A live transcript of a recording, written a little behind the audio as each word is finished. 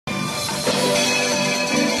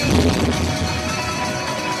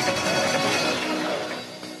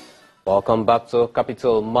Welcome back to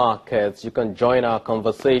Capital Markets. You can join our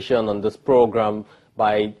conversation on this program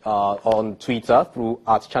by on Twitter through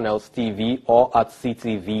 @ChannelsTV or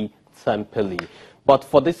 @CTV Tempeli. But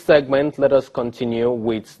for this segment, let us continue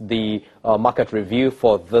with the market review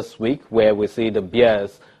for this week, where we see the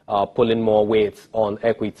bears pulling more weight on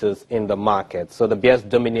equities in the market. So the bears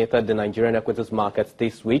dominated the Nigerian equities markets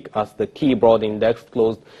this week as the key broad index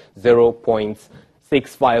closed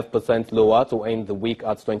 0.65% lower to end the week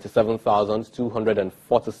at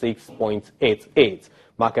 27,246.88.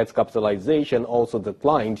 Market capitalization also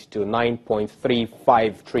declined to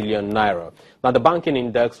 9.35 trillion naira. Now, the banking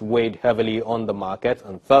index weighed heavily on the market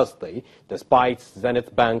on Thursday, despite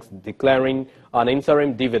Zenith Bank declaring an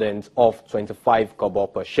interim dividend of 25 kobo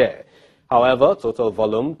per share. However, total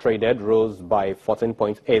volume traded rose by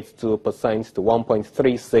 14.82% to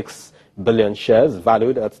 1.36 billion shares,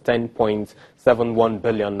 valued at 10.71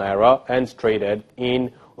 billion naira, and traded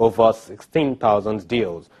in over 16,000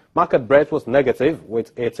 deals. Market breadth was negative,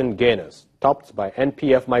 with 18 gainers, topped by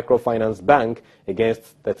NPF Microfinance Bank against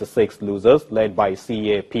 36 losers, led by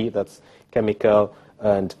CAP, that's Chemical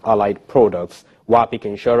and Allied Products. WAPIC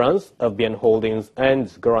Insurance, FBN Holdings,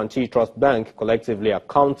 and Guarantee Trust Bank collectively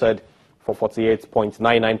accounted for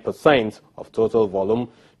 48.99% of total volume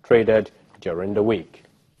traded during the week.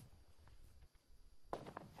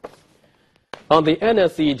 On the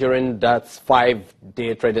NSE, during that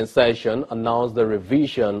 5-day trading session, announced the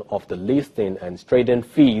revision of the listing and trading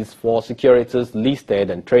fees for securities listed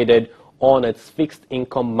and traded on its fixed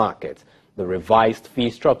income market. The revised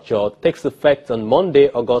fee structure takes effect on Monday,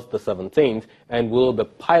 August the 17th, and will be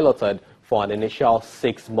piloted for an initial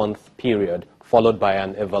 6-month period, followed by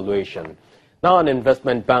an evaluation. Now, an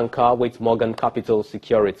investment banker with Morgan Capital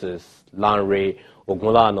Securities, Lanre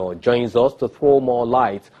Ogunlana, joins us to throw more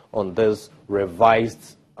light on this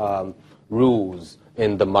revised rules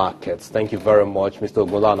in the markets. Thank you very much, Mr.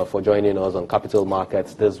 Ogunlana, for joining us on Capital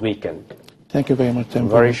Markets this weekend. Thank you very much. I'm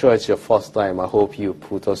very sure it's your first time. I hope you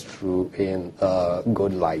put us through in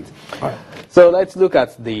good light. Right. So let's look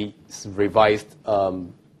at the revised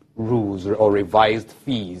rules or revised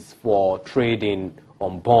fees for trading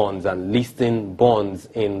on bonds and listing bonds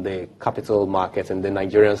in the capital market and the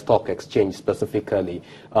Nigerian Stock Exchange specifically.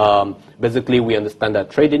 Basically, we understand that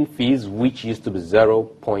trading fees, which used to be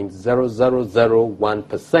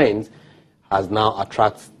 0.0001%, now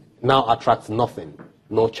attracts nothing,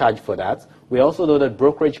 no charge for that. We also know that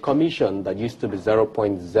brokerage commission that used to be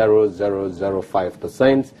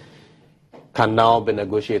 0.0005% can now be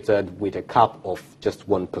negotiated with a cap of just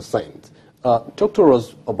 1%. Talk to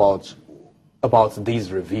us about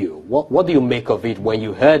this review. What do you make of it when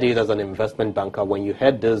you heard it as an investment banker, when you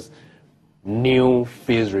heard this new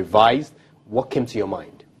fees revised? What came to your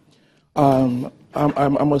mind? I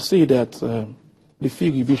must say that the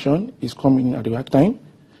fee revision is coming at the right time,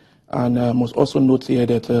 and I must also note here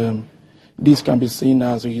that this can be seen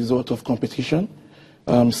as a result of competition,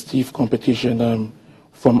 stiff competition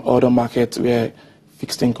from other markets where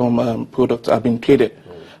fixed income products have been traded.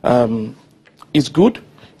 It's good.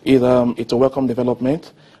 It's a welcome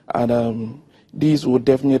development, and these will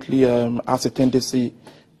definitely have a tendency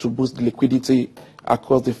to boost the liquidity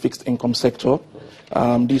across the fixed income sector.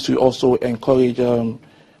 This will also encourage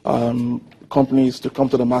companies to come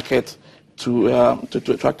to the market to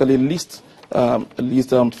actually list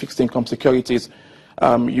fixed income securities.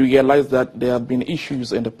 You realize that there have been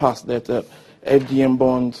issues in the past that FDM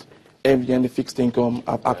bonds, FDM fixed income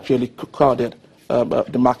have actually crowded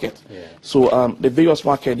the market. Yeah. So the various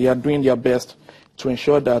markets, they are doing their best to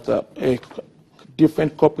ensure that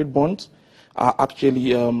different corporate bonds are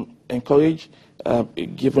actually encouraged,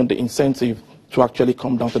 given the incentive to actually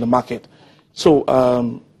come down to the market. So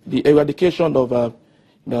the eradication of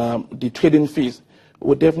the trading fees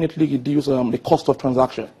will definitely reduce the cost of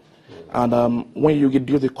transaction. And when you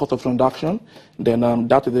reduce the cost of transaction, then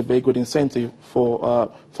that is a very good incentive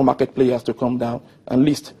for market players to come down and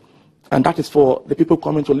list. And that is for the people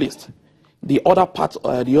coming to list. The other part,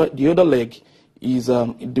 the other leg is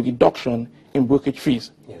the reduction in brokerage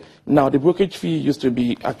fees. Yeah. Now, the brokerage fee used to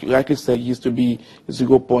be, rightly said, used to be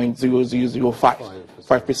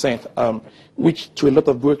 0.0005%, which to a lot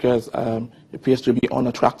of brokers appears to be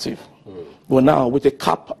unattractive. But now, with a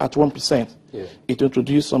cap at 1%, yeah, it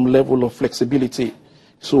introduced some level of flexibility.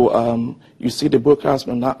 So you see the brokers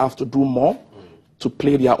will now have to do more to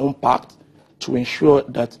play their own part to ensure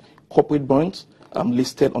that corporate bonds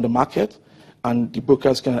listed on the market, and the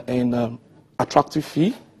brokers can earn attractive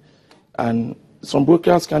fee, and some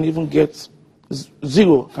brokers can even get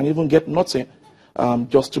zero, can even get nothing,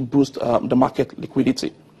 just to boost the market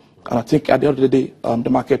liquidity. And I think at the end of the day, the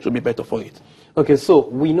market will be better for it. Okay, so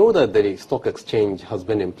we know that the stock exchange has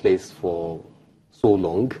been in place for so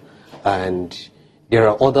long, and there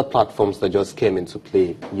are other platforms that just came into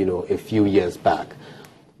play, a few years back.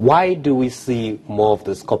 Why do we see more of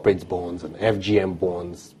these corporate bonds and FGM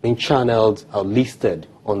bonds being channeled or listed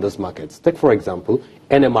on these markets? Take, for example,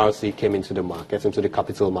 NMRC came into the market, into the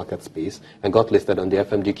capital market space, and got listed on the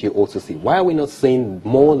FMDQ OTC. Why are we not seeing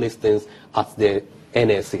more listings at the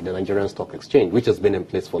NSE, the Nigerian Stock Exchange, which has been in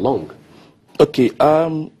place for long? Okay,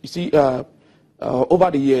 you see,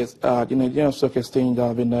 over the years, the Nigerian Stock Exchange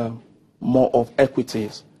have been more of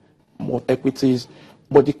equities, but there's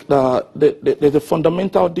a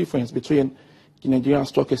fundamental difference between the Nigerian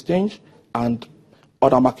Stock Exchange and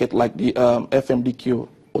other markets like the FMDQ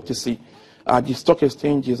OTC. The stock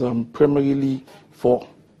exchange is primarily for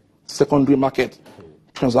secondary market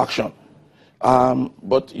transaction.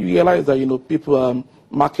 But you realize that, people,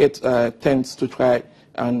 market tends to try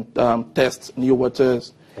and test new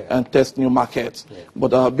waters and test new markets. Yeah.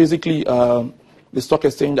 But basically, the stock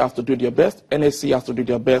exchange has to do their best. NSE has to do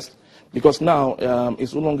their best, because now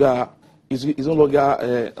it's no longer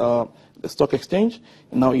the stock exchange.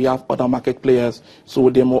 Now you have other market players, so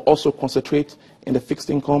they will also concentrate in the fixed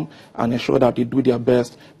income and ensure that they do their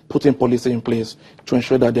best, putting policy in place to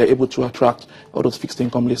ensure that they're able to attract all those fixed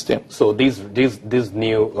income listings. So this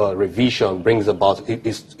new revision brings about,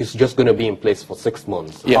 it's just going to be in place for 6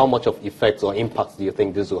 months. Yeah. How much of effects or impacts do you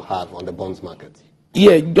think this will have on the bonds market?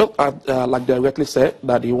 Yeah, just like directly said,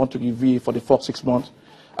 that they want to review for the first 6 months.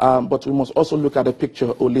 But we must also look at the picture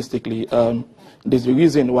holistically. There's a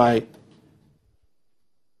reason why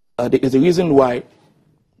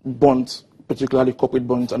bonds, particularly corporate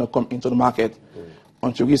bonds, are not coming into the market.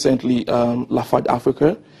 Until recently, Lafarge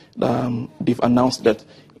Africa, they've announced that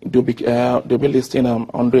they'll be listing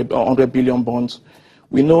 100 billion bonds.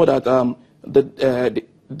 We know that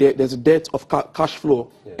there's a dearth of cash flow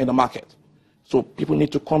in the market. So people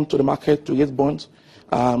need to come to the market to raise bonds.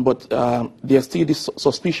 But there's still this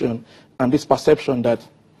suspicion and this perception that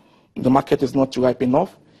the market is not ripe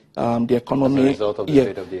enough. The economy, as a result of the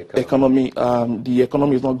state of the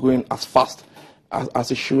economy is not growing as fast as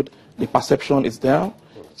it should. The perception is there,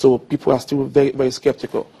 so people are still very, very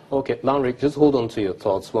skeptical. Okay, Lanre, just hold on to your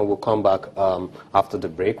thoughts. When we'll come back after the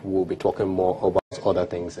break, we'll be talking more about other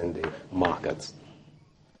things in the markets.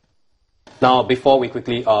 Now, before we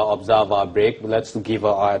quickly observe our break, let's give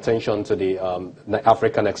our attention to the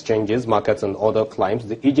African exchanges, markets, and other climes.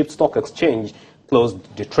 The Egypt Stock Exchange closed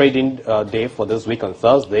the trading day for this week on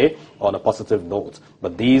Thursday on a positive note.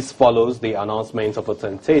 But this follows the announcement of a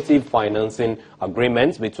tentative financing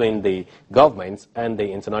agreement between the government and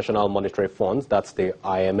the International Monetary Fund, that's the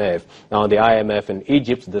IMF. Now, the IMF in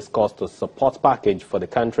Egypt discussed a support package for the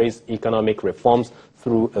country's economic reforms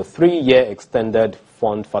through a 3-year extended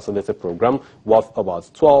fund facility program worth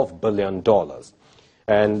about $12 billion.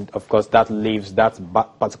 And, of course, that leaves that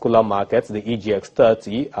particular market, the EGX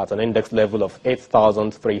 30, at an index level of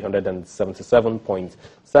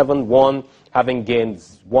 8,377.71, having gained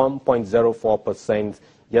 1.04%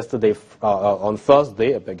 yesterday, on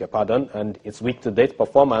Thursday, I beg your pardon, and its week-to-date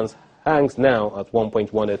performance hangs now at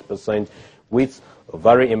 1.18%, with a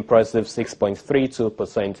very impressive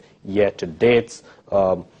 6.32% year-to-date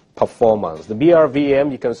performance. The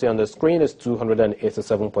BRVM, you can see on the screen, is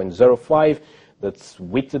 287.05. That's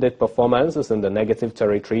week-to-date performance is in the negative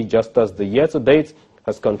territory, just as the year-to-date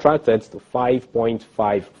has contracted to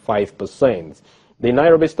 5.55%. The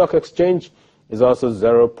Nairobi Stock Exchange is also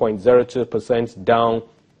 0.02% down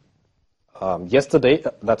yesterday,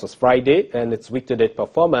 that was Friday, and its week-to-date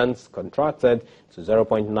performance contracted to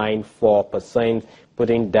 0.94%,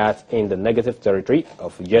 putting that in the negative territory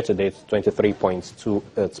of year-to-date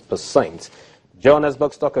 23.28%.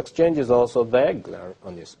 Johannesburg Stock Exchange is also there,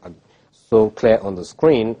 clear on the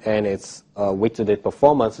screen, and its week-to-date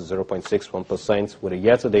performance is 0.61% with a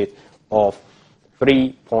year-to-date of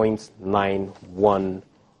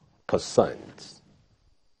 3.91%.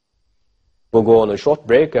 We'll go on a short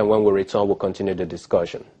break, and when we return, we'll continue the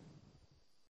discussion.